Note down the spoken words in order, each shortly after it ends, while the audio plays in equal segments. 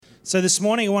So this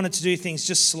morning I wanted to do things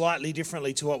just slightly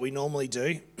differently to what we normally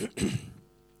do.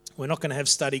 We're not going to have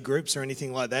study groups or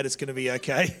anything like that. It's going to be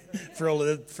okay for all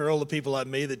the people like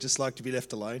me that just like to be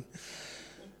left alone.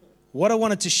 What I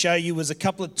wanted to show you was a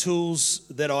couple of tools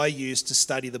that I use to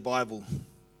study the Bible.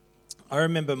 I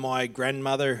remember my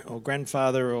grandmother or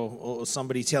grandfather or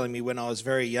somebody telling me when I was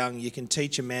very young, you can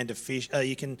teach a man to fish,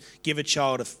 you can give a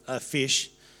child a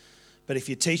fish, but if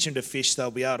you teach them to fish,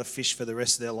 they'll be able to fish for the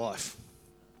rest of their life.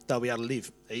 They'll be able to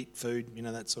live, eat food,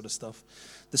 that sort of stuff.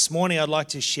 This morning I'd like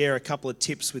to share a couple of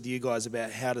tips with you guys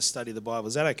about how to study the Bible.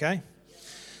 Is that okay?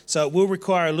 So it will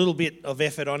require a little bit of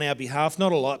effort on our behalf,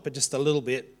 not a lot, but just a little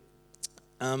bit.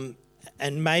 And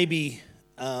maybe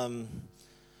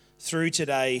through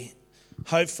today,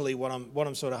 hopefully what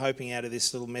I'm sort of hoping out of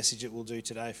this little message that we'll do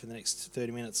today for the next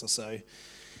 30 minutes or so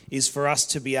is for us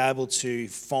to be able to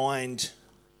find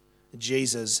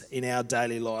Jesus in our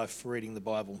daily life reading the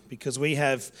Bible, because we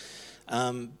have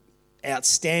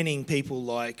outstanding people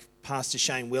like Pastor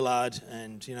Shane Willard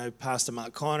and Pastor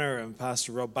Mark Connor and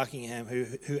Pastor Rob Buckingham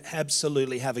who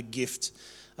absolutely have a gift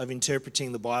of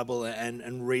interpreting the Bible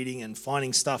and reading and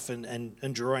finding stuff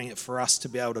and drawing it for us to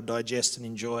be able to digest and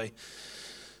enjoy.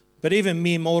 But even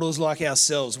mere mortals like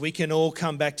ourselves, we can all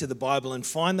come back to the Bible and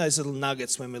find those little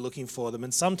nuggets when we're looking for them.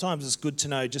 And sometimes it's good to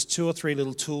know just 2 or 3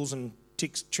 little tools and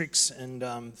tricks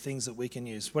and things that we can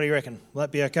use. What do you reckon? Will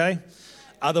that be okay?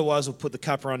 Otherwise, we'll put the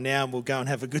cuppa on now and we'll go and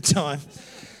have a good time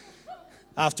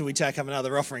after we take up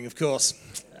another offering, of course.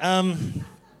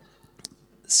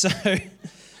 So,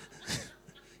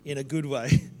 in a good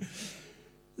way.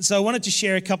 So I wanted to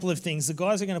share a couple of things. The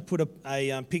guys are going to put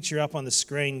a picture up on the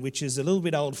screen, which is a little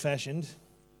bit old-fashioned.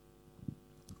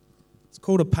 It's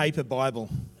called a paper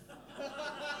Bible.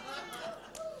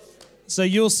 So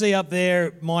you'll see up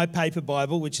there my paper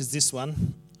Bible, which is this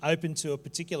one, open to a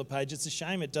particular page. It's a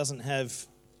shame it doesn't have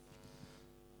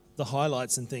the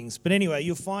highlights and things. But anyway,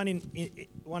 you'll find in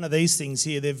one of these things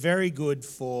here, they're very good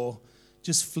for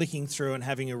just flicking through and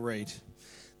having a read.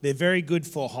 They're very good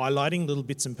for highlighting little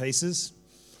bits and pieces.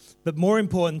 But more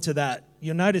important to that,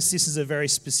 you'll notice this is a very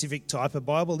specific type of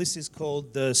Bible. This is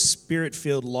called the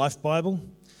Spirit-Filled Life Bible.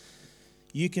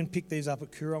 You can pick these up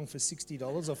at Koorong for $60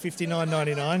 or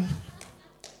 $59.99.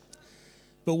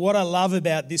 But what I love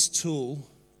about this tool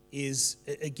is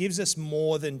it gives us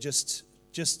more than just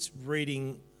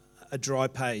reading a dry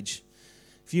page.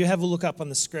 If you have a look up on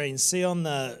the screen, see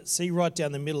right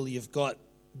down the middle, you've got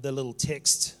the little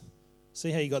text.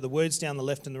 See how you got the words down the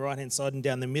left and the right-hand side, and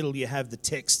down the middle you have the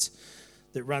text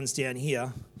that runs down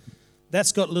here.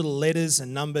 That's got little letters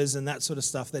and numbers and that sort of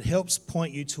stuff that helps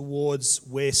point you towards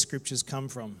where scriptures come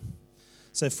from.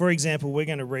 So, for example, we're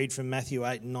going to read from Matthew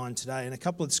 8 and 9 today, and a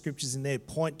couple of scriptures in there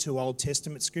point to Old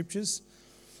Testament scriptures.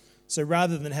 So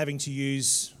rather than having to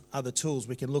use other tools,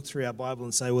 we can look through our Bible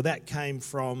and say, well, that came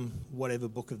from whatever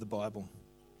book of the Bible.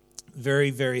 Very,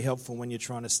 very helpful when you're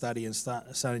trying to study and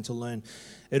starting to learn.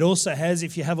 It also has,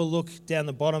 if you have a look down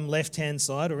the bottom left-hand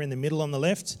side or in the middle on the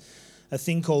left, a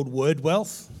thing called word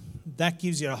wealth. That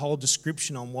gives you a whole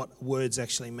description on what words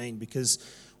actually mean, because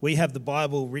we have the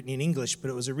Bible written in English, but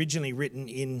it was originally written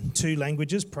in 2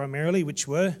 languages primarily, which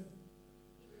were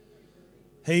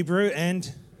Hebrew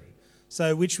and...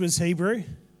 So which was Hebrew?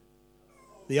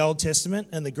 The Old Testament,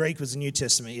 and the Greek was the New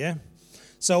Testament, yeah?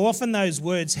 So often those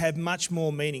words have much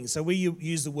more meaning. So we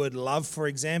use the word love, for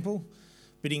example,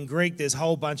 but in Greek there's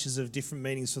whole bunches of different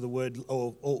meanings for the word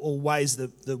or ways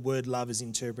that the word love is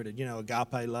interpreted.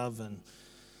 Agape love and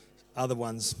other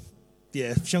ones.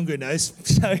 Yeah, Shungu knows.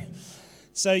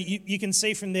 So you can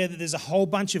see from there that there's a whole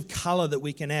bunch of colour that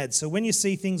we can add. So when you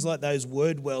see things like those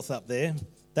word wealth up there,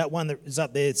 that one that is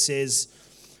up there, it says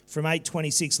from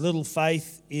 8:26, little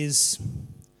faith is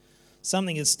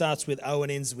something that starts with O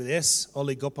and ends with S,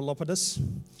 oligopolopodus.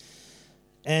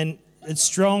 And it's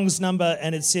Strong's number,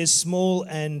 and it says small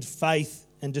and faith,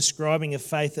 and describing a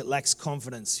faith that lacks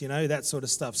confidence, that sort of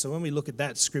stuff. So when we look at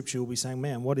that scripture, we'll be saying,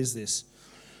 man, what is this?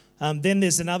 Then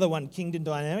there's another one, Kingdom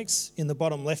Dynamics, in the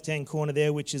bottom left-hand corner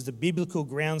there, which is the biblical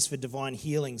grounds for divine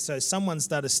healing. So someone's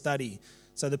done a study.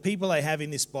 So the people they have in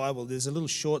this Bible, there's a little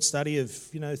short study of,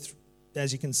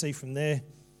 as you can see from there,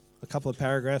 a couple of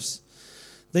paragraphs.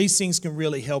 These things can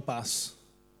really help us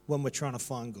when we're trying to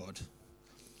find God.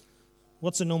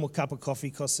 What's a normal cup of coffee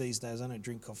cost these days? I don't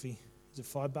drink coffee. Is it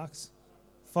 $5?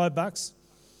 $5?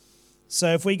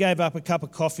 So if we gave up a cup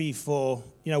of coffee for,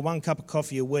 1 cup of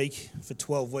coffee a week for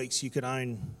 12 weeks, you could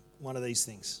own one of these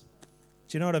things.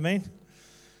 Do you know what I mean?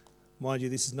 Mind you,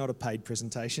 this is not a paid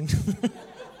presentation.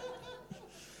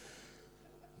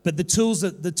 But the tools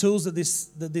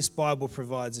that this Bible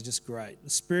provides are just great. The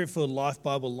Spirit-Filled Life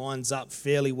Bible lines up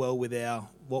fairly well with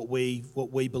what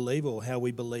we believe or how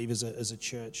we believe as a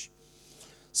church.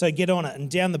 So get on it.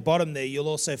 And down the bottom there, you'll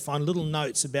also find little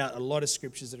notes about a lot of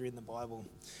scriptures that are in the Bible.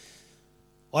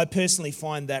 I personally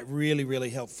find that really, really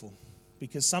helpful,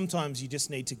 because sometimes you just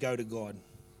need to go to God.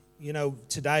 You know,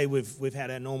 today we've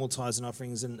had our normal tithes and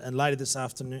offerings, and later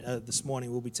this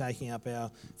morning we'll be taking up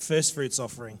our first fruits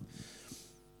offering.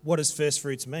 What does first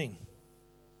fruits mean?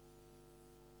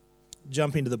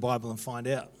 Jump into the Bible and find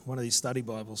out. One of these study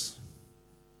Bibles.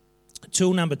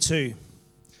 Tool number 2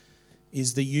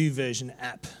 is the YouVersion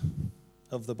app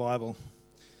of the Bible.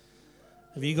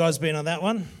 Have you guys been on that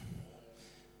one?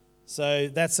 So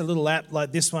that's a little app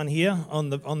like this one here on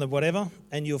the whatever,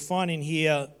 and you'll find in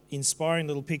here inspiring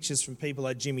little pictures from people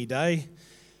like Jimmy Day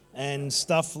and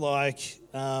stuff like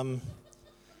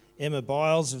Emma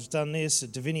Biles has done this,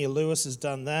 Davinia Lewis has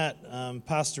done that,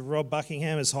 Pastor Rob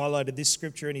Buckingham has highlighted this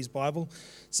scripture in his Bible.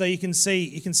 So you can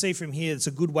see from here it's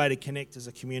a good way to connect as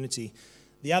a community.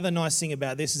 The other nice thing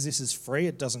about this is free.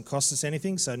 It doesn't cost us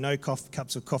anything, so no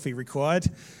cups of coffee required.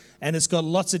 And it's got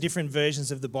lots of different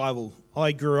versions of the Bible.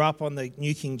 I grew up on the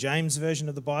New King James version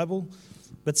of the Bible,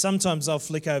 but sometimes I'll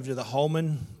flick over to the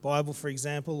Holman Bible, for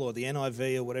example, or the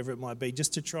NIV or whatever it might be,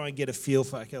 just to try and get a feel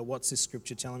for, okay, what's this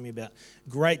scripture telling me about?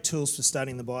 Great tools for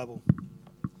studying the Bible.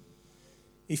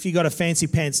 If you've got a fancy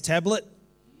pants tablet,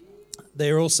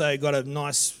 they're also got a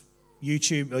nice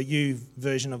YouTube or U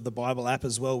version of the Bible app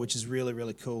as well, which is really,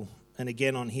 really cool. And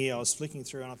again, on here, I was flicking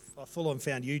through and I full on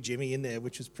found you, Jimmy, in there,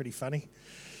 which was pretty funny.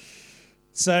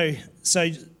 So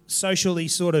socially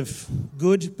sort of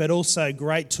good, but also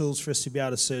great tools for us to be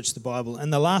able to search the Bible.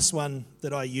 And the last one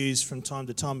that I use from time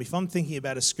to time, if I'm thinking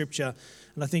about a scripture,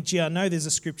 and I think, gee, I know there's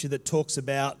a scripture that talks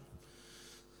about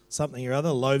something or other,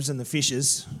 loaves and the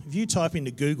fishes. If you type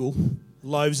into Google,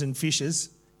 loaves and fishes,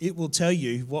 it will tell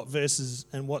you what verses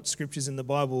and what scriptures in the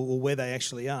Bible or where they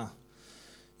actually are.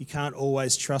 You can't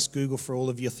always trust Google for all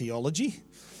of your theology.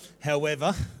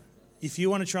 However, if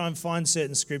you want to try and find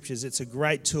certain scriptures, it's a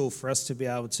great tool for us to be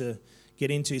able to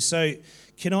get into. So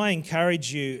can I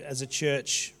encourage you as a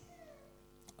church,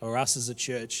 or us as a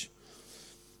church,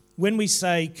 when we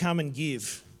say come and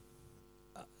give,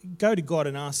 go to God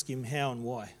and ask him how and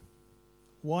why.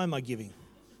 Why am I giving?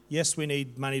 Yes, we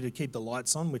need money to keep the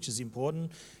lights on, which is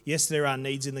important. Yes, there are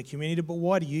needs in the community, but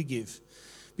why do you give?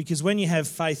 Because when you have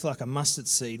faith like a mustard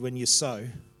seed, when you sow,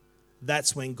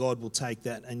 that's when God will take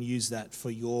that and use that for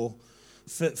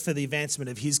the advancement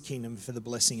of his kingdom, for the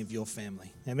blessing of your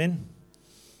family. Amen?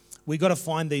 We've got to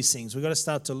find these things. We've got to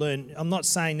start to learn. I'm not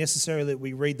saying necessarily that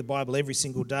we read the Bible every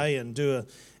single day and do a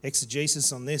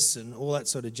exegesis on this and all that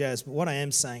sort of jazz, but what I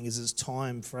am saying is it's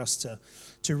time for us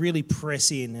to really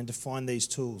press in and to find these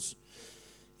tools.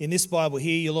 In this Bible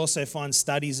here, you'll also find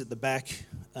studies at the back,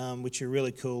 which are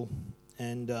really cool,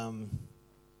 and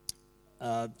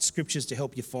scriptures to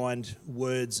help you find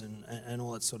words and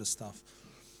all that sort of stuff.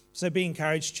 So be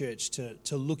encouraged, church,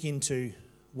 to look into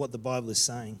what the Bible is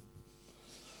saying.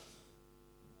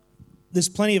 There's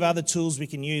plenty of other tools we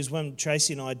can use. When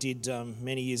Tracy and I did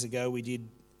many years ago, we did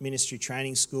ministry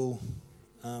training school.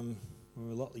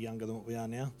 We're a lot younger than what we are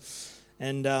now.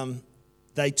 And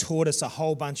they taught us a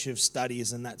whole bunch of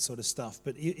studies and that sort of stuff.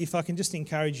 But if I can just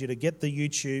encourage you to get the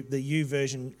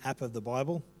YouVersion app of the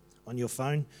Bible on your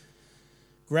phone,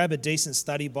 grab a decent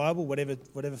study Bible,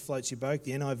 whatever floats your boat,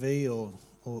 the NIV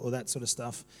or that sort of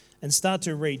stuff, and start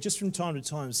to read just from time to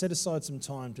time. Set aside some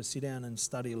time to sit down and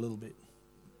study a little bit.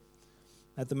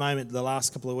 At the moment, the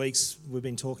last couple of weeks, we've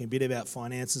been talking a bit about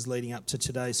finances leading up to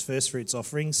today's first fruits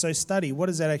offering. So study, what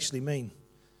does that actually mean?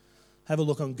 Have a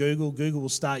look on Google. Google will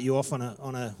start you off on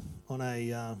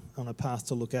a path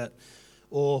to look at.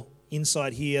 Or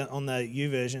inside here on the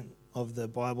YouVersion of the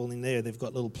Bible in there, they've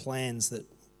got little plans that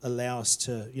allow us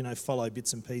to, follow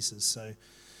bits and pieces. So,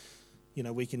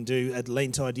 we can do, at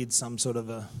Lent I did some sort of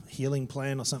a healing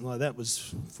plan or something like that. It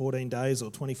was 14 days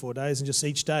or 24 days, and just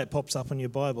each day it pops up on your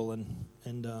Bible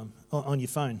and on your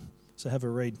phone. So have a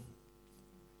read.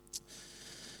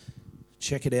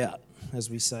 Check it out, as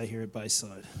we say here at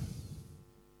Bayside.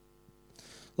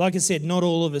 Like I said, not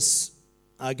all of us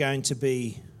are going to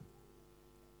be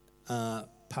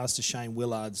Pastor Shane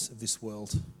Willards of this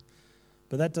world.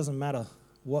 But that doesn't matter.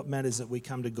 What matters is that we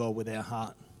come to God with our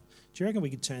heart. Do you reckon we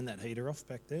could turn that heater off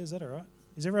back there? Is that all right?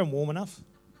 Is everyone warm enough?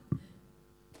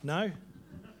 No?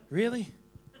 Really?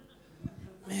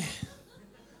 Man.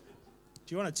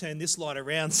 Do you want to turn this light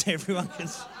around so everyone can...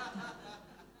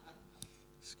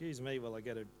 Excuse me while I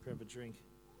go to grab a drink.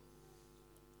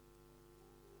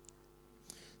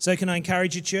 So can I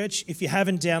encourage you, church, if you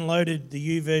haven't downloaded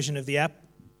the YouVersion of the app,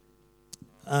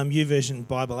 YouVersion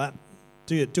Bible app,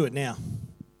 do it now.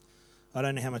 I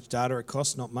don't know how much data it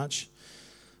costs, not much.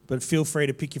 But feel free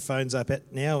to pick your phones up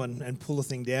now and pull the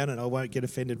thing down, and I won't get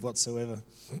offended whatsoever.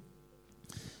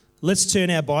 Let's turn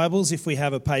our Bibles, if we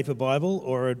have a paper Bible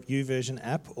or a YouVersion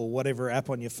app or whatever app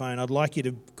on your phone. I'd like you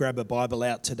to grab a Bible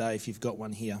out today if you've got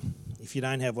one here. If you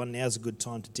don't have one, now's a good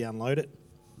time to download it.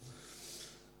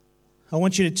 I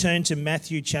want you to turn to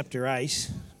Matthew chapter 8,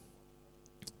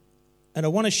 and I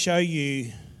want to show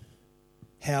you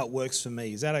how it works for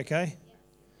me. Is that okay?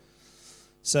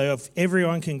 So if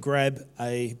everyone can grab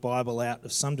a Bible out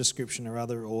of some description or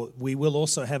other, or we will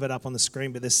also have it up on the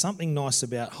screen, but there's something nice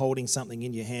about holding something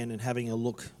in your hand and having a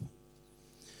look.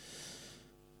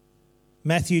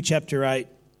 Matthew chapter 8,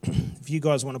 if you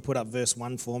guys want to put up verse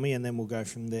 1 for me, and then we'll go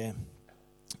from there.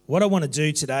 What I want to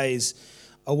do today is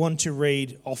I want to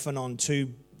read off and on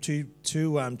two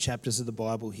chapters of the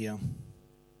Bible here.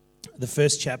 The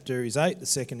first chapter is 8, the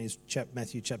second is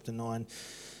Matthew chapter 9.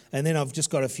 And then I've just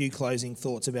got a few closing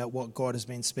thoughts about what God has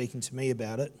been speaking to me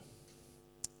about it,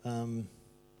 and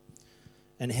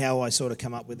how I sort of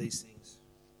come up with these things.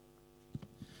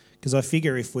 Because I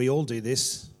figure if we all do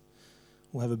this,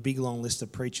 we'll have a big long list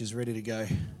of preachers ready to go.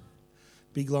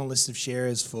 Big long list of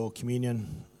sharers for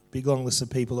communion. Big long list of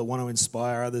people that want to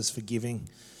inspire others for giving.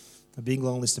 A big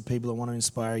long list of people that want to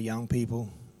inspire young people,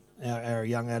 our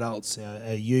young adults,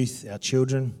 our youth, our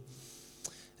children,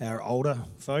 our older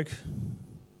folk.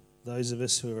 Those of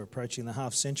us who are approaching the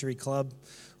half-century club,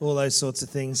 all those sorts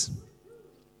of things.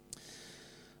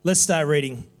 Let's start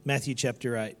reading Matthew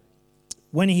chapter 8.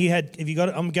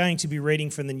 I'm going to be reading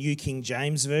from the New King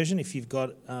James Version. If you've got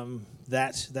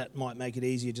that might make it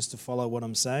easier just to follow what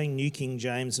I'm saying. New King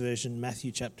James Version,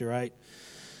 Matthew chapter 8.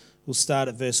 We'll start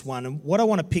at verse 1. And what I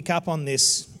want to pick up on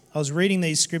this, I was reading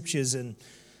these scriptures and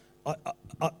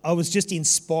I was just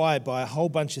inspired by a whole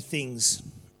bunch of things,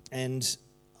 and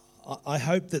I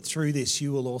hope that through this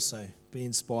you will also be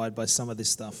inspired by some of this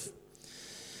stuff.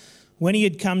 When he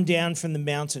had come down from the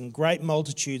mountain, great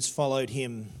multitudes followed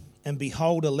him, and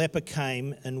behold, a leper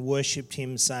came and worshipped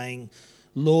him, saying,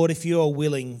 Lord, if you are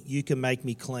willing, you can make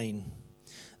me clean.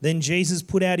 Then Jesus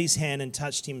put out his hand and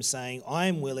touched him, saying, I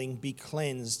am willing, be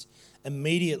cleansed.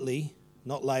 Immediately,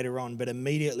 not later on, but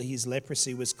immediately his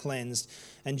leprosy was cleansed.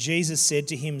 And Jesus said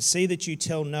to him, see that you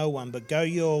tell no one, but go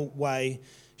your way,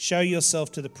 show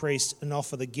yourself to the priest, and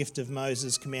offer the gift of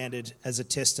Moses commanded as a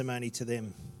testimony to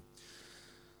them.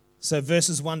 So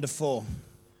verses 1 to 4.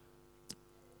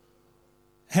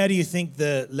 How do you think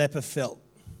the leper felt?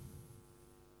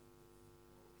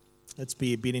 Let's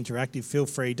be a bit interactive. Feel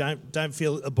free. Don't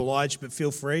feel obliged, but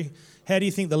feel free. How do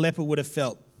you think the leper would have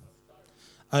felt?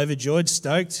 Overjoyed,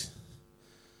 stoked?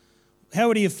 How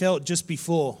would he have felt just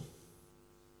before?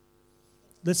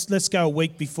 Let's go a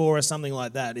week before or something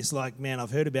like that. It's like, man,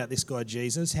 I've heard about this guy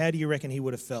Jesus. How do you reckon he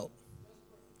would have felt?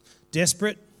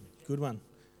 Desperate? Good one.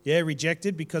 Yeah,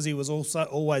 rejected because he was also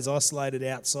always isolated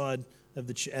outside of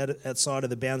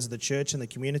the bounds of the church and the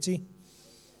community.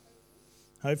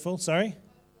 Hopeful, sorry?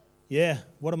 Yeah,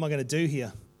 what am I going to do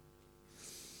here?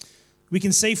 We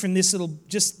can see from these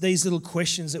little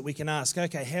questions that we can ask,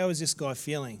 okay, how is this guy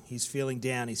feeling? He's feeling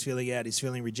down, he's feeling out, he's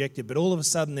feeling rejected, but all of a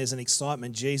sudden there's an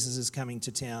excitement. Jesus is coming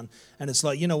to town, and it's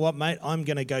like, you know what, mate? I'm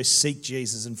going to go seek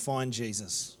Jesus and find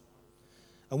Jesus.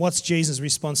 And what's Jesus'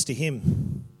 response to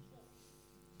him?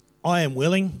 I am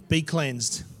willing, be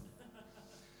cleansed.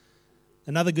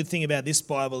 Another good thing about this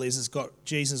Bible is it's got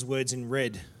Jesus' words in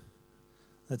red.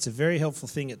 That's a very helpful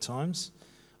thing at times.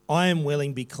 I am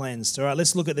willing, be cleansed. All right,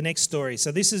 let's look at the next story.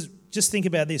 So just think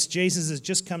about this. Jesus has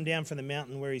just come down from the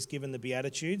mountain where he's given the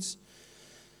Beatitudes.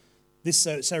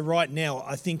 So right now,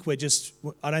 I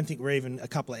don't think we're even a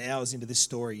couple of hours into this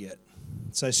story yet.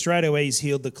 So straight away, he's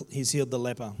healed the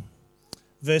leper.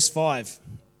 Verse 5.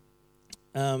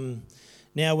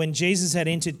 Now when Jesus had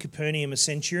entered Capernaum, a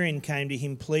centurion came to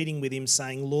him, pleading with him,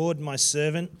 saying, Lord, my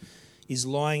servant is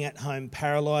lying at home,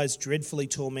 paralyzed, dreadfully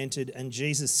tormented. And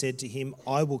Jesus said to him,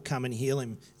 I will come and heal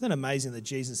him. Isn't that amazing that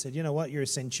Jesus said, you know what, you're a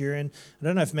centurion. I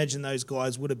don't know if imagine those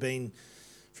guys would have been,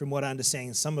 from what I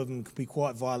understand, some of them could be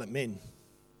quite violent men.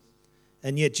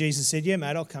 And yet Jesus said, yeah,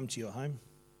 mate, I'll come to your home.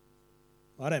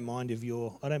 I don't mind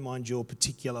your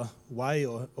particular way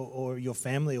or your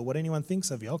family or what anyone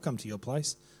thinks of you. I'll come to your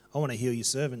place. I want to heal your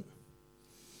servant.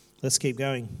 Let's keep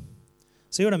going.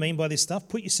 See what I mean by this stuff?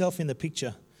 Put yourself in the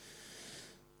picture.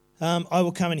 I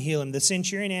will come and heal him. The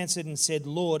centurion answered and said,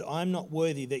 Lord, I am not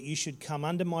worthy that you should come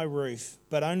under my roof,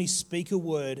 but only speak a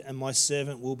word and my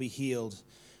servant will be healed.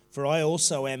 For I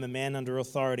also am a man under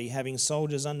authority, having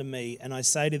soldiers under me, and I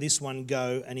say to this one,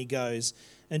 go, and he goes,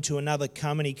 and to another,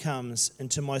 come, and he comes, and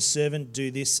to my servant,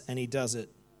 do this, and he does it.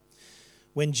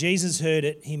 When Jesus heard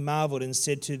it, he marveled and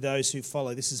said to those who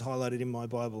follow, this is highlighted in my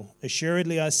Bible,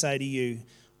 assuredly I say to you,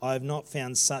 I have not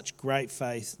found such great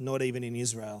faith, not even in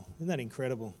Israel. Isn't that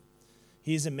incredible?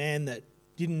 Here's a man that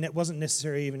wasn't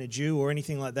necessarily even a Jew or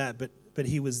anything like that, but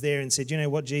he was there and said, you know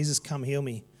what, Jesus, come heal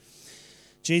me.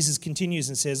 Jesus continues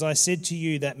and says, I said to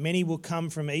you that many will come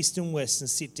from east and west and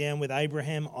sit down with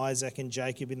Abraham, Isaac and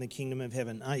Jacob in the kingdom of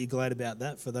heaven. Aren't you glad about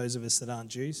that for those of us that aren't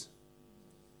Jews?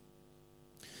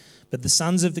 But the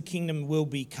sons of the kingdom will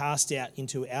be cast out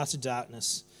into outer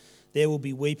darkness. There will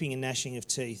be weeping and gnashing of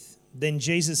teeth. Then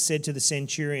Jesus said to the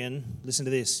centurion, listen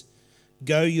to this,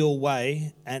 go your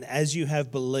way, and as you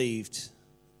have believed,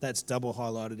 that's double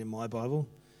highlighted in my Bible,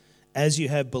 as you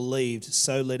have believed,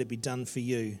 so let it be done for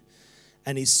you.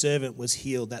 And his servant was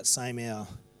healed that same hour.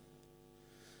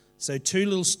 So 2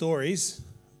 little stories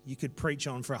you could preach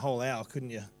on for a whole hour,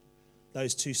 couldn't you?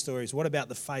 Those 2 stories. What about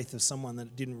the faith of someone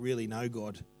that didn't really know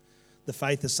God? The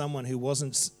faith of someone who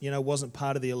wasn't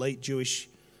part of the elite Jewish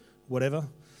whatever.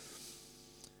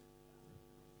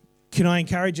 Can I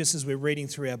encourage us as we're reading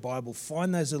through our Bible,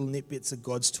 find those little nitbits that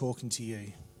God's talking to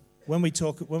you. When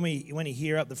you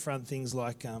hear up the front things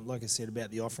like I said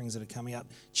about the offerings that are coming up,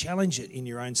 challenge it in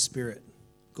your own spirit.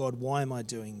 God, why am I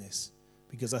doing this?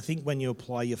 Because I think when you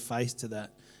apply your faith to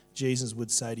that, Jesus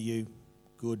would say to you,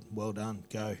 good, well done,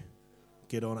 go,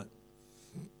 get on it.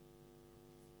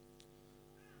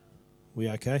 We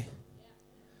okay?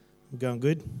 We're going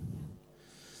good?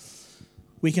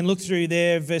 We can look through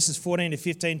there. Verses 14 to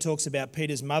 15 talks about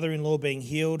Peter's mother-in-law being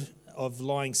healed of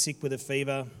lying sick with a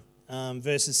fever.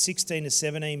 Verses 16 to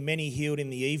 17, many healed in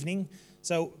the evening.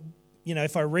 So,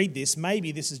 if I read this,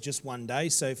 maybe this is just one day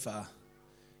so far.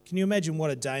 Can you imagine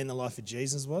what a day in the life of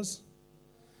Jesus was?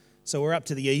 So we're up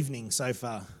to the evening so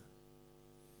far.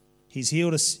 He's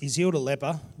healed a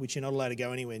leper, which you're not allowed to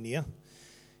go anywhere near.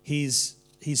 He's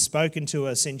spoken to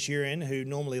a centurion who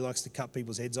normally likes to cut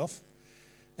people's heads off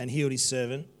and healed his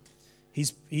servant.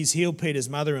 He's healed Peter's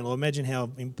mother-in-law. Imagine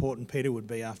how important Peter would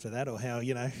be after that, or how,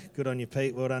 good on you,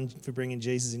 Pete. Well done for bringing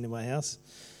Jesus into my house.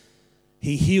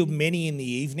 He healed many in the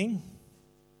evening.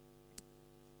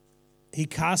 He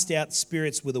cast out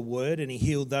spirits with a word, and he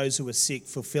healed those who were sick,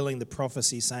 fulfilling the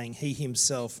prophecy, saying he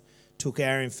himself took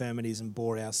our infirmities and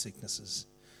bore our sicknesses.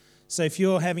 So if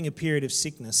you're having a period of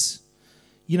sickness,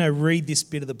 read this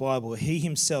bit of the Bible. He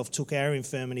himself took our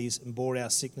infirmities and bore our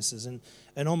sicknesses. And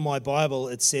on my Bible,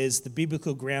 it says the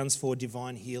biblical grounds for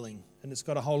divine healing. And it's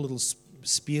got a whole little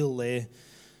spiel there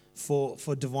for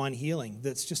divine healing.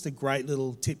 That's just a great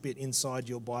little tidbit inside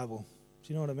your Bible.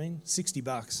 Do you know what I mean?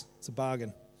 $60. It's a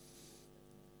bargain.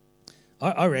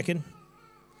 I reckon.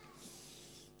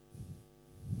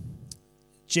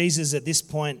 Jesus at this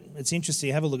point, it's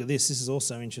interesting. Have a look at this. This is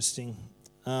also interesting.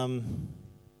 And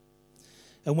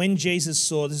when Jesus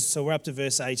saw this, so we're up to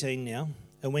verse 18 now.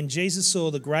 And when Jesus saw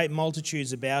the great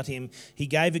multitudes about him, he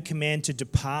gave a command to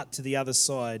depart to the other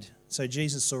side. So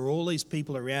Jesus saw all these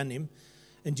people around him.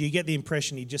 And do you get the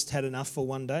impression he just had enough for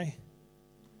one day?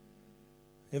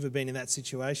 Ever been in that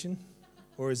situation?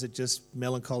 Or is it just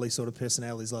melancholy sort of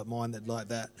personalities like mine that like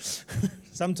that?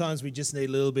 Sometimes we just need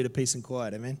a little bit of peace and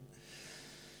quiet, amen?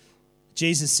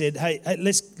 Jesus said, hey,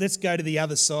 let's go to the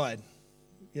other side,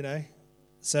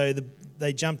 So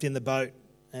they jumped in the boat,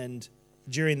 and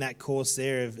during that course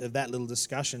there of that little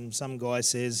discussion, some guy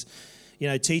says,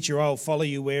 teacher, I'll follow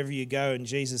you wherever you go. And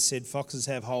Jesus said, foxes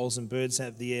have holes and birds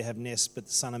of the air have nests, but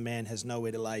the Son of Man has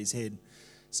nowhere to lay his head.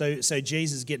 So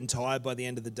Jesus is getting tired by the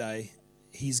end of the day.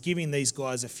 He's giving these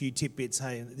guys a few tidbits.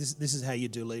 Hey, this is how you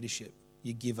do leadership.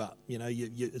 You give up.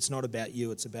 It's not about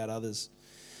you, it's about others.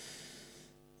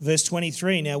 Verse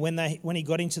 23, now when he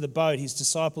got into the boat, his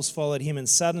disciples followed him, and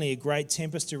suddenly a great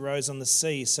tempest arose on the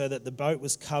sea, so that the boat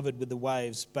was covered with the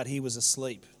waves, but he was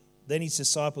asleep. Then his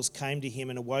disciples came to him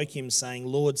and awoke him, saying,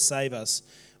 Lord, save us,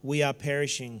 we are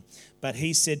perishing. But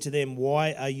he said to them,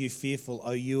 why are you fearful,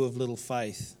 O you of little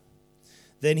faith?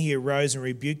 Then he arose and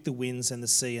rebuked the winds and the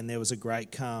sea, and there was a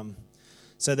great calm.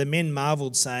 So the men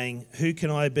marveled, saying, who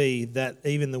can I be that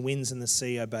even the winds and the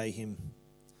sea obey him?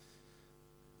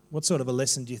 What sort of a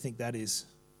lesson do you think that is?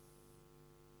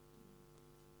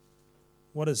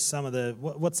 What's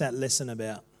that lesson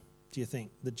about, do you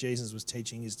think, that Jesus was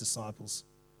teaching his disciples?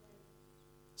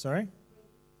 Sorry?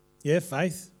 Yeah,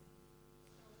 faith.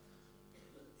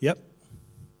 Yep.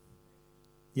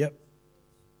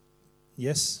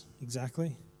 Yes,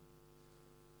 exactly.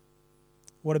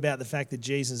 What about the fact that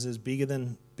Jesus is bigger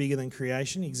than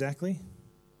creation? Exactly.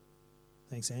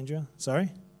 Thanks, Andrea.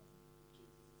 Sorry?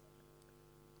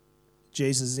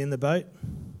 Jesus is in the boat.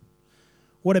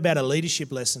 What about a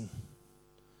leadership lesson?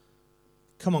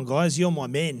 come on, guys, you're my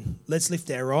men. Let's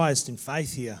lift our eyes in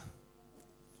faith here.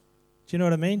 Do you know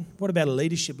what I mean? What about a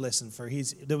leadership lesson for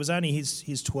there was only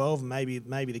his 12, maybe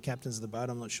the captains of the boat,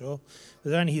 I'm not sure.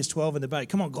 There was only his 12 in the boat.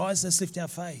 Come on, guys, let's lift our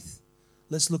faith.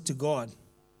 Let's look to God.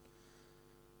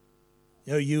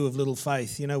 You of little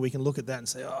faith, we can look at that and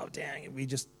say, oh, dang, we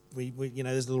there's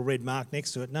a little red mark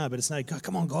next to it. No, but it's no,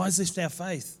 come on, guys, lift our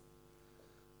faith.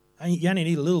 You only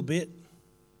need a little bit.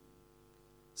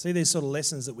 See these sort of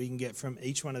lessons that we can get from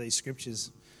each one of these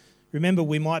scriptures. Remember,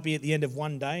 we might be at the end of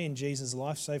one day in Jesus'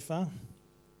 life so far.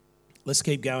 Let's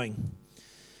keep going.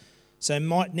 So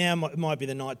now might be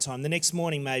the night time. The next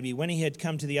morning maybe, when he had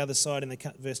come to the other side, in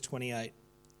verse 28,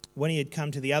 when he had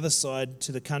come to the other side,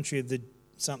 to the country of the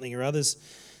something or others,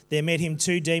 there met him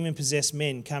 2 demon-possessed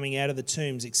men coming out of the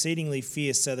tombs, exceedingly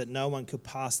fierce, so that no one could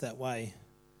pass that way.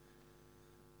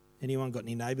 Anyone got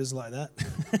any neighbours like that?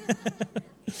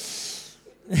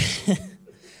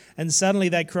 And suddenly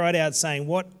they cried out, saying,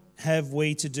 what have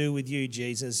we to do with you,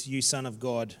 Jesus, you Son of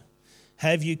God?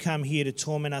 Have you come here to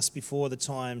torment us before the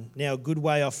time? Now a good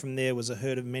way off from there was a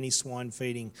herd of many swine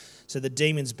feeding. So the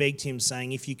demons begged him,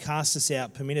 saying, if you cast us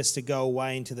out, permit us to go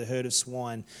away into the herd of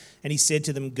swine. And he said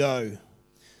to them, go.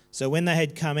 So when they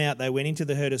had come out, they went into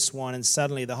the herd of swine, and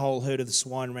suddenly the whole herd of the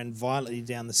swine ran violently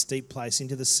down the steep place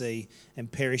into the sea and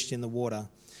perished in the water.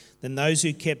 Then those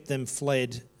who kept them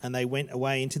fled, and they went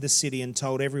away into the city and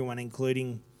told everyone,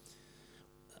 including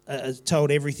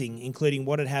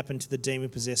what had happened to the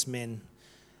demon-possessed men.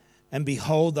 And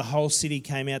behold, the whole city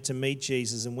came out to meet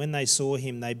Jesus, and when they saw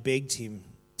him, they begged him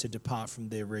to depart from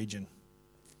their region.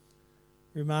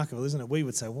 Remarkable, isn't it? We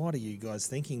would say, what are you guys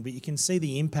thinking? But you can see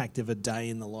the impact of a day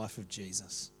in the life of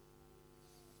Jesus.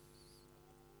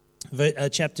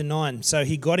 Chapter 9. So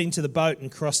he got into the boat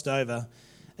and crossed over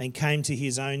and came to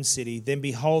his own city. Then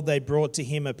behold, they brought to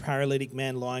him a paralytic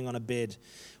man lying on a bed.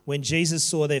 When Jesus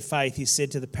saw their faith, he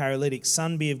said to the paralytic,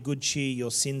 son, be of good cheer,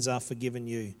 your sins are forgiven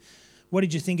you. What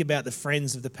did you think about the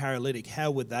friends of the paralytic?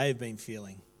 How would they have been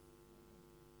feeling?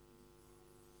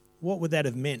 What would that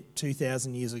have meant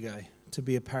 2,000 years ago to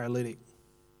be a paralytic?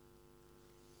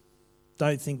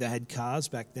 Don't think they had cars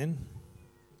back then.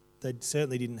 They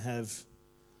certainly didn't have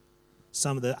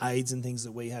some of the aids and things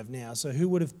that we have now. So who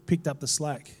would have picked up the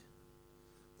slack?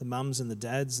 The mums and the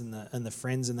dads and the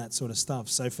friends and that sort of stuff.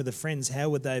 So for the friends, how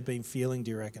would they have been feeling,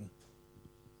 do you reckon?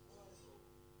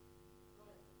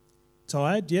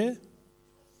 Tired, yeah?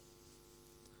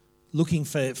 Looking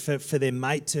for their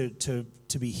mate to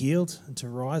be healed and to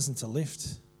rise and to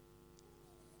lift.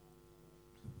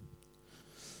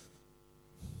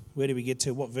 Where did we get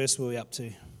to? What verse were we up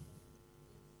to?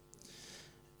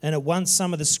 And at once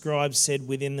some of the scribes said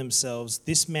within themselves,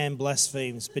 this man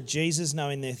blasphemes. But Jesus,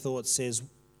 knowing their thoughts, says,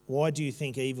 why do you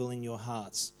think evil in your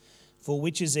hearts? For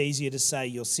which is easier to say,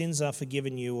 your sins are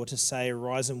forgiven you, or to say,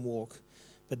 arise and walk?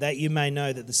 But that you may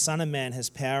know that the Son of Man has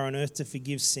power on earth to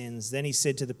forgive sins. Then he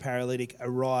said to the paralytic,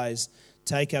 arise,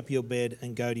 take up your bed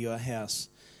and go to your house.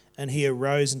 And he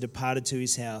arose and departed to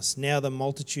his house. Now the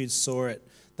multitude saw it.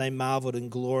 They marveled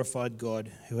and glorified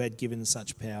God who had given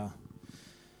such power.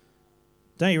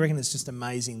 Don't you reckon it's just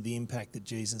amazing the impact that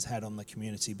Jesus had on the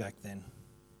community back then?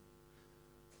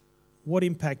 What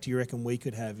impact do you reckon we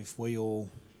could have if we all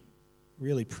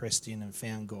really pressed in and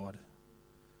found God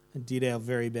and did our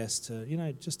very best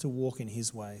to, just to walk in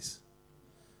his ways?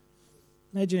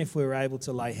 Imagine if we were able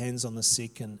to lay hands on the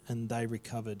sick and they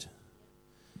recovered.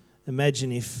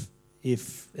 Imagine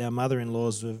if our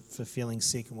mother-in-laws were feeling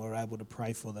sick and we were able to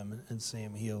pray for them and see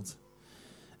them healed.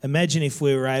 Imagine if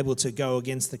we were able to go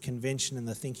against the convention and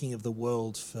the thinking of the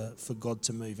world for God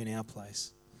to move in our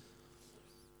place.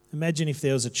 Imagine if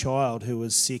there was a child who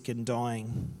was sick and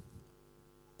dying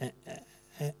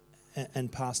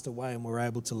and passed away and we were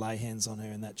able to lay hands on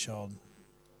her and that child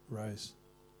rose.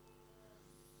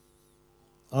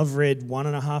 I've read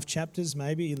 1.5 chapters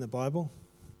maybe in the Bible.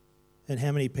 And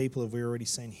how many people have we already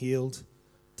seen healed,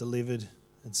 delivered,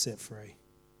 and set free?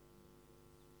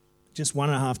 Just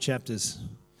 1.5 chapters.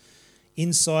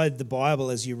 Inside the Bible,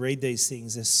 as you read these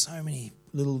things, there's so many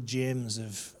little gems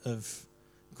of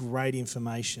great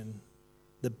information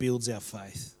that builds our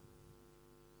faith.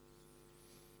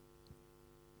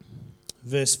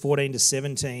 Verse 14 to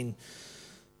 17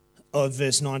 of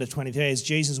verse 9 to 23, as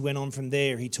Jesus went on from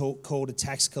there, he called a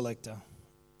tax collector.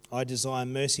 I desire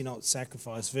mercy, not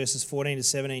sacrifice. Verses 14 to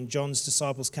 17, John's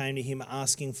disciples came to him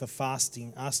asking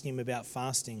him about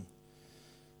fasting.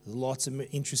 There's lots of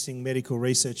interesting medical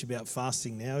research about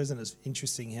fasting now, isn't it? It's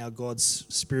interesting how God's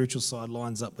spiritual side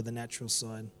lines up with the natural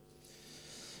side.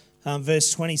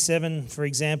 Verse 27, for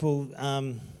example,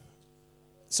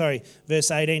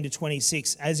 verse 18 to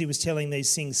 26. As he was telling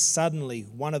these things, suddenly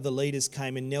one of the leaders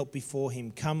came and knelt before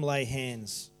him. Come lay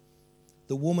hands.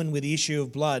 The woman with the issue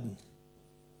of blood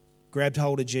grabbed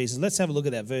hold of Jesus. Let's have a look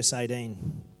at that, verse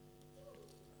 18.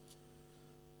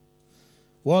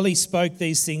 While he spoke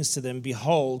these things to them,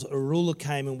 behold, a ruler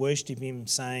came and worshipped him,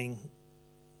 saying,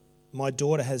 my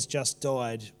daughter has just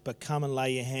died, but come and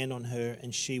lay your hand on her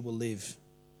and she will live.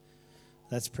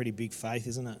 That's pretty big faith,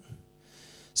 isn't it?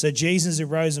 So Jesus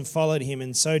arose and followed him,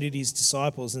 and so did his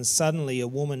disciples. And suddenly,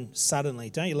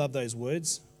 don't you love those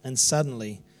words? And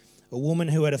suddenly, a woman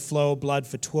who had a flow of blood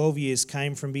for 12 years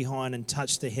came from behind and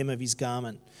touched the hem of his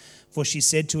garment. For she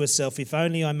said to herself, if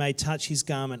only I may touch his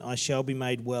garment, I shall be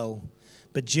made well.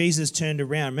 But Jesus turned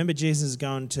around. Remember, Jesus is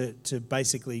going to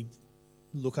basically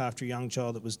look after a young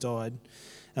child that was died.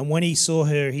 And when he saw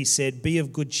her, he said, be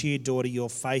of good cheer, daughter, your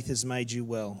faith has made you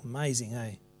well. Amazing,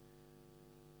 hey?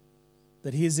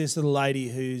 That here's this little lady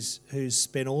who's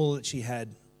spent all that she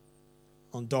had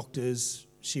on doctors.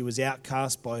 She was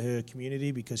outcast by her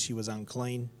community because she was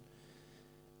unclean.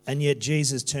 And yet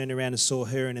Jesus turned around and saw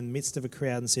her in the midst of a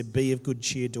crowd and said, be of good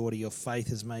cheer, daughter, your faith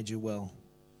has made you well.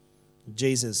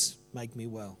 Jesus, make me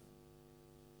well.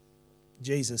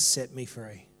 Jesus, set me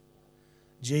free.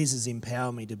 Jesus,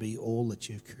 empower me to be all that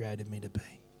you've created me to be.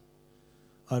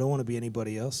 I don't want to be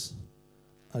anybody else.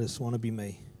 I just want to be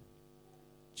me.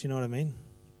 Do you know what I mean?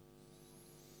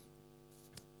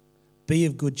 Be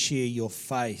of good cheer, your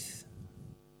faith.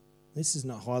 This is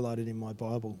not highlighted in my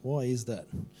Bible. Why is that?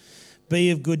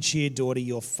 Be of good cheer, daughter,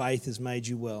 your faith has made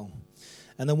you well.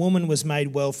 And the woman was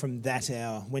made well from that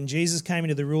hour. When Jesus came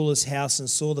into the ruler's house and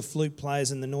saw the flute players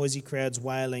and the noisy crowds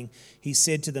wailing, he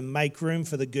said to them, make room,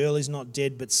 for the girl is not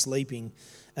dead but sleeping.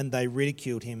 And they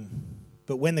ridiculed him.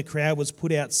 But when the crowd was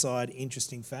put outside,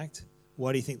 interesting fact,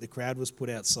 why do you think the crowd was put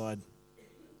outside?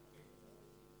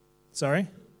 Sorry?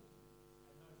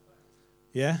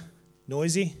 Yeah?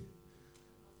 Noisy?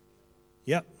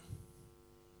 Yep.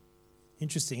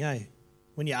 Interesting, eh?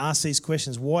 When you ask these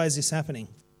questions, why is this happening?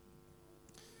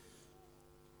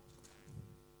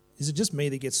 Is it just me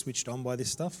that gets switched on by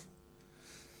this stuff?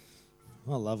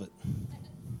 I love it.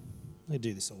 I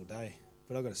do this all day,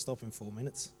 but I've got to stop in 4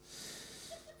 minutes.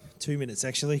 2 minutes,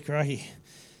 actually, crikey.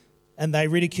 And they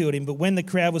ridiculed him. But when the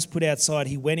crowd was put outside,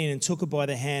 he went in and took her by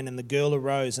the hand, and the girl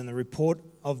arose, and the report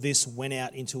of this went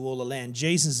out into all the land.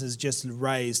 Jesus has just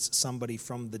raised somebody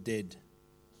from the dead.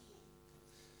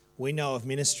 We know of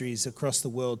ministries across the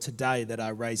world today that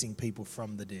are raising people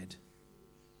from the dead.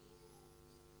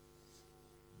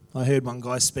 I heard one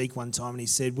guy speak one time and he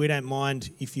said, we don't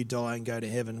mind if you die and go to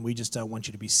heaven, we just don't want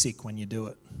you to be sick when you do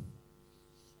it.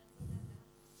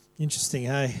 Interesting,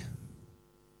 hey?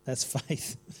 That's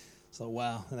faith. It's like,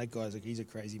 wow, and that guy's like, he's a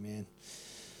crazy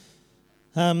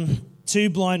man. 2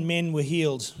 blind men were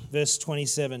healed, verse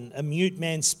 27. A mute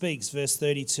man speaks, verse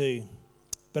 32.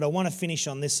 But I want to finish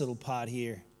on this little part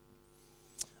here.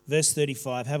 Verse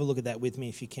 35, have a look at that with me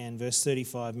if you can. Verse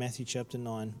 35, Matthew chapter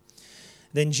 9.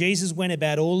 Then Jesus went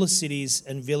about all the cities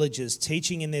and villages,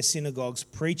 teaching in their synagogues,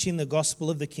 preaching the gospel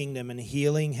of the kingdom and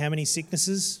healing how many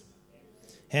sicknesses?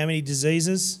 How many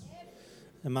diseases?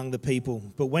 Among the people.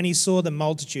 But when he saw the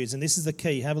multitudes, and this is the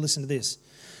key, have a listen to this.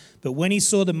 But when he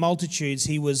saw the multitudes,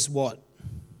 he was what?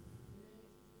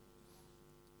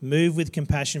 Moved with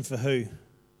compassion for who?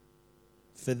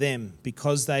 For them,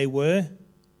 because they were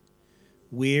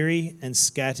weary and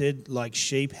scattered like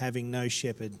sheep having no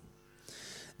shepherd.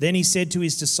 Then he said to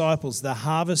his disciples, the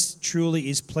harvest truly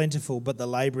is plentiful, but the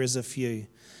labourers are few.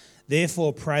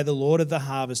 Therefore pray the Lord of the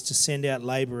harvest to send out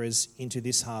labourers into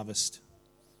this harvest.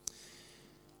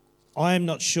 I am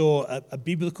not sure, a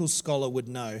biblical scholar would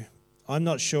know, I'm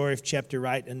not sure if chapter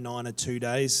 8 and 9 are 2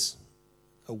 days,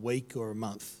 a week or a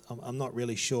month. I'm not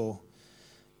really sure.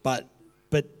 But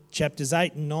chapters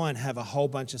 8 and 9 have a whole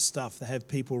bunch of stuff. They have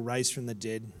people raised from the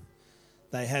dead.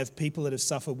 They have people that have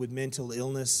suffered with mental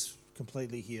illness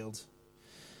completely healed.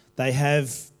 They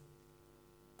have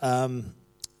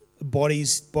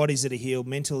bodies that are healed,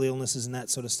 mental illnesses and that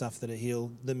sort of stuff that are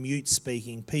healed. The mute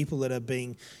speaking, people that are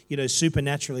being,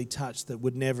 supernaturally touched that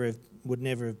would never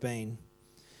have been.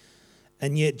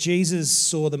 And yet Jesus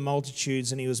saw the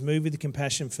multitudes and he was moved with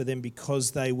compassion for them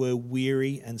because they were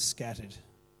weary and scattered.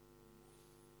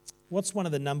 What's one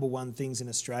of the number one things in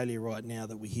Australia right now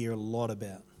that we hear a lot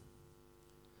about?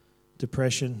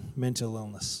 Depression, mental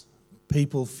illness.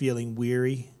 People feeling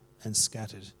weary and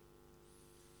scattered.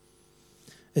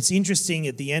 It's interesting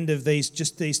at the end of these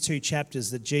 2 chapters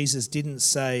that Jesus didn't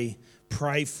say,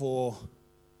 pray for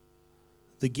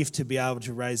the gift to be able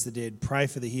to raise the dead, pray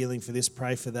for the healing for this,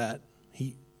 pray for that.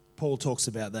 Paul talks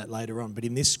about that later on, but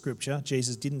in this scripture,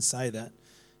 Jesus didn't say that.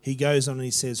 he goes on and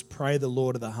he says, pray the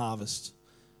Lord of the harvest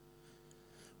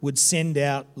would send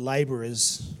out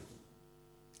labourers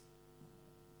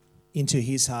into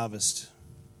his harvest.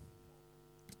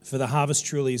 For the harvest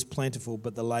truly is plentiful,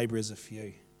 but the labourers are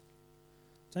few.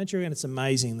 Don't you reckon it's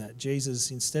amazing that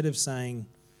Jesus, instead of saying,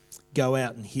 go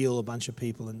out and heal a bunch of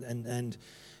people and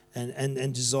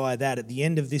desire that, at the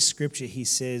end of this scripture he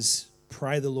says,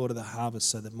 pray the Lord of the harvest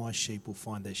so that my sheep will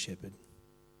find their shepherd.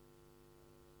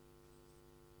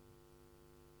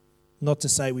 Not to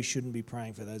say we shouldn't be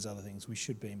praying for those other things. We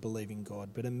should be and believing God.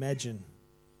 But imagine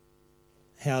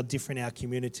how different our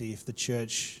community, if the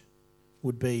church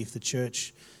would be, if the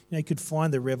church, could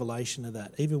find the revelation of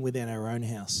that, even within our own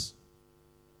house.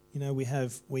 We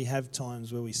have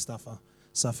times where we suffer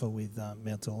with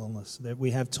mental illness.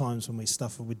 We have times when we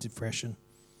suffer with depression.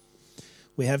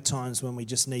 We have times when we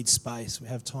just need space. We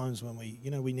have times when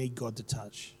we need God to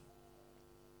touch.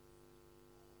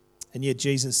 And yet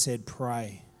Jesus said,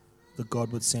 pray that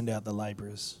God would send out the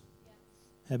labourers.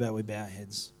 How about we bow our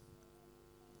heads?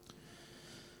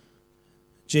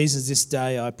 Jesus, this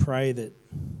day I pray that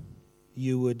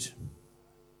you would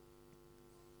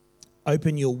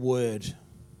open your word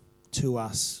to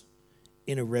us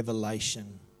in a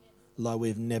revelation like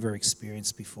we've never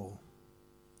experienced before.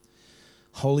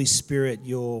 Holy Spirit,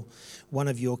 one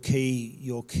of your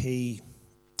key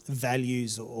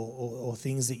values or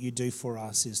things that you do for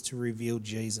us is to reveal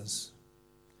Jesus.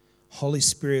 Holy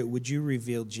Spirit, would you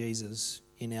reveal Jesus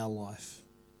in our life?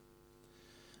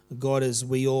 God, as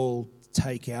we all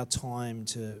take our time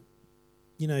to,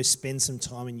 spend some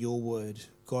time in your word,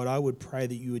 God, I would pray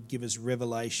that you would give us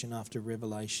revelation after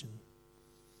revelation.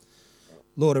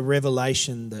 Lord, a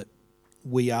revelation that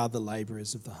we are the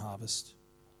labourers of the harvest.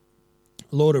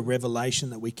 Lord, a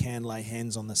revelation that we can lay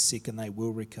hands on the sick and they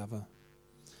will recover.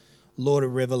 Lord, a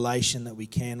revelation that we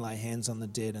can lay hands on the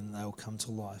dead and they will come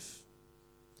to life.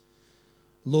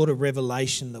 Lord, a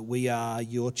revelation that we are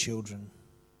your children,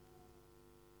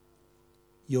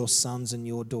 your sons and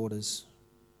your daughters.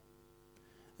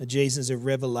 Jesus, a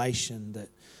revelation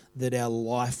that our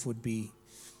life would be,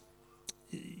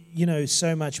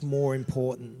 so much more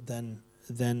important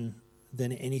than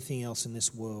anything else in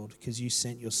this world, because you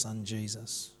sent your son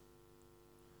Jesus,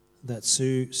 that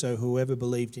so whoever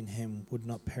believed in him would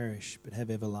not perish but have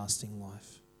everlasting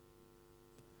life.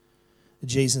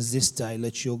 Jesus, this day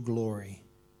let your glory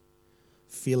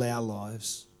fill our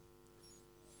lives.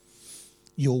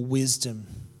 Your wisdom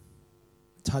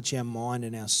touch our mind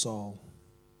and our soul.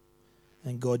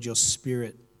 And God, your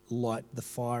spirit light the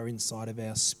fire inside of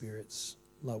our spirits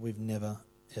like we've never,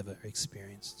 ever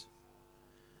experienced.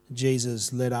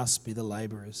 Jesus, let us be the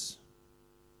labourers.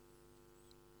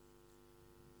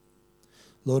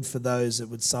 Lord, for those that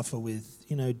would suffer with,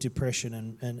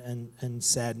 depression and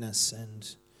sadness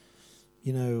and,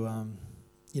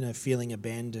 feeling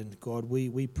abandoned, God,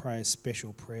 we pray a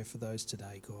special prayer for those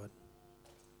today, God.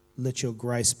 Let your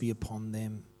grace be upon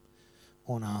them,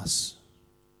 on us,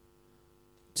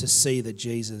 to see that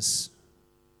Jesus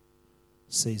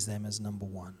sees them as number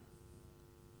one.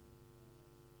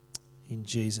 In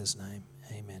Jesus' name,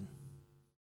 amen.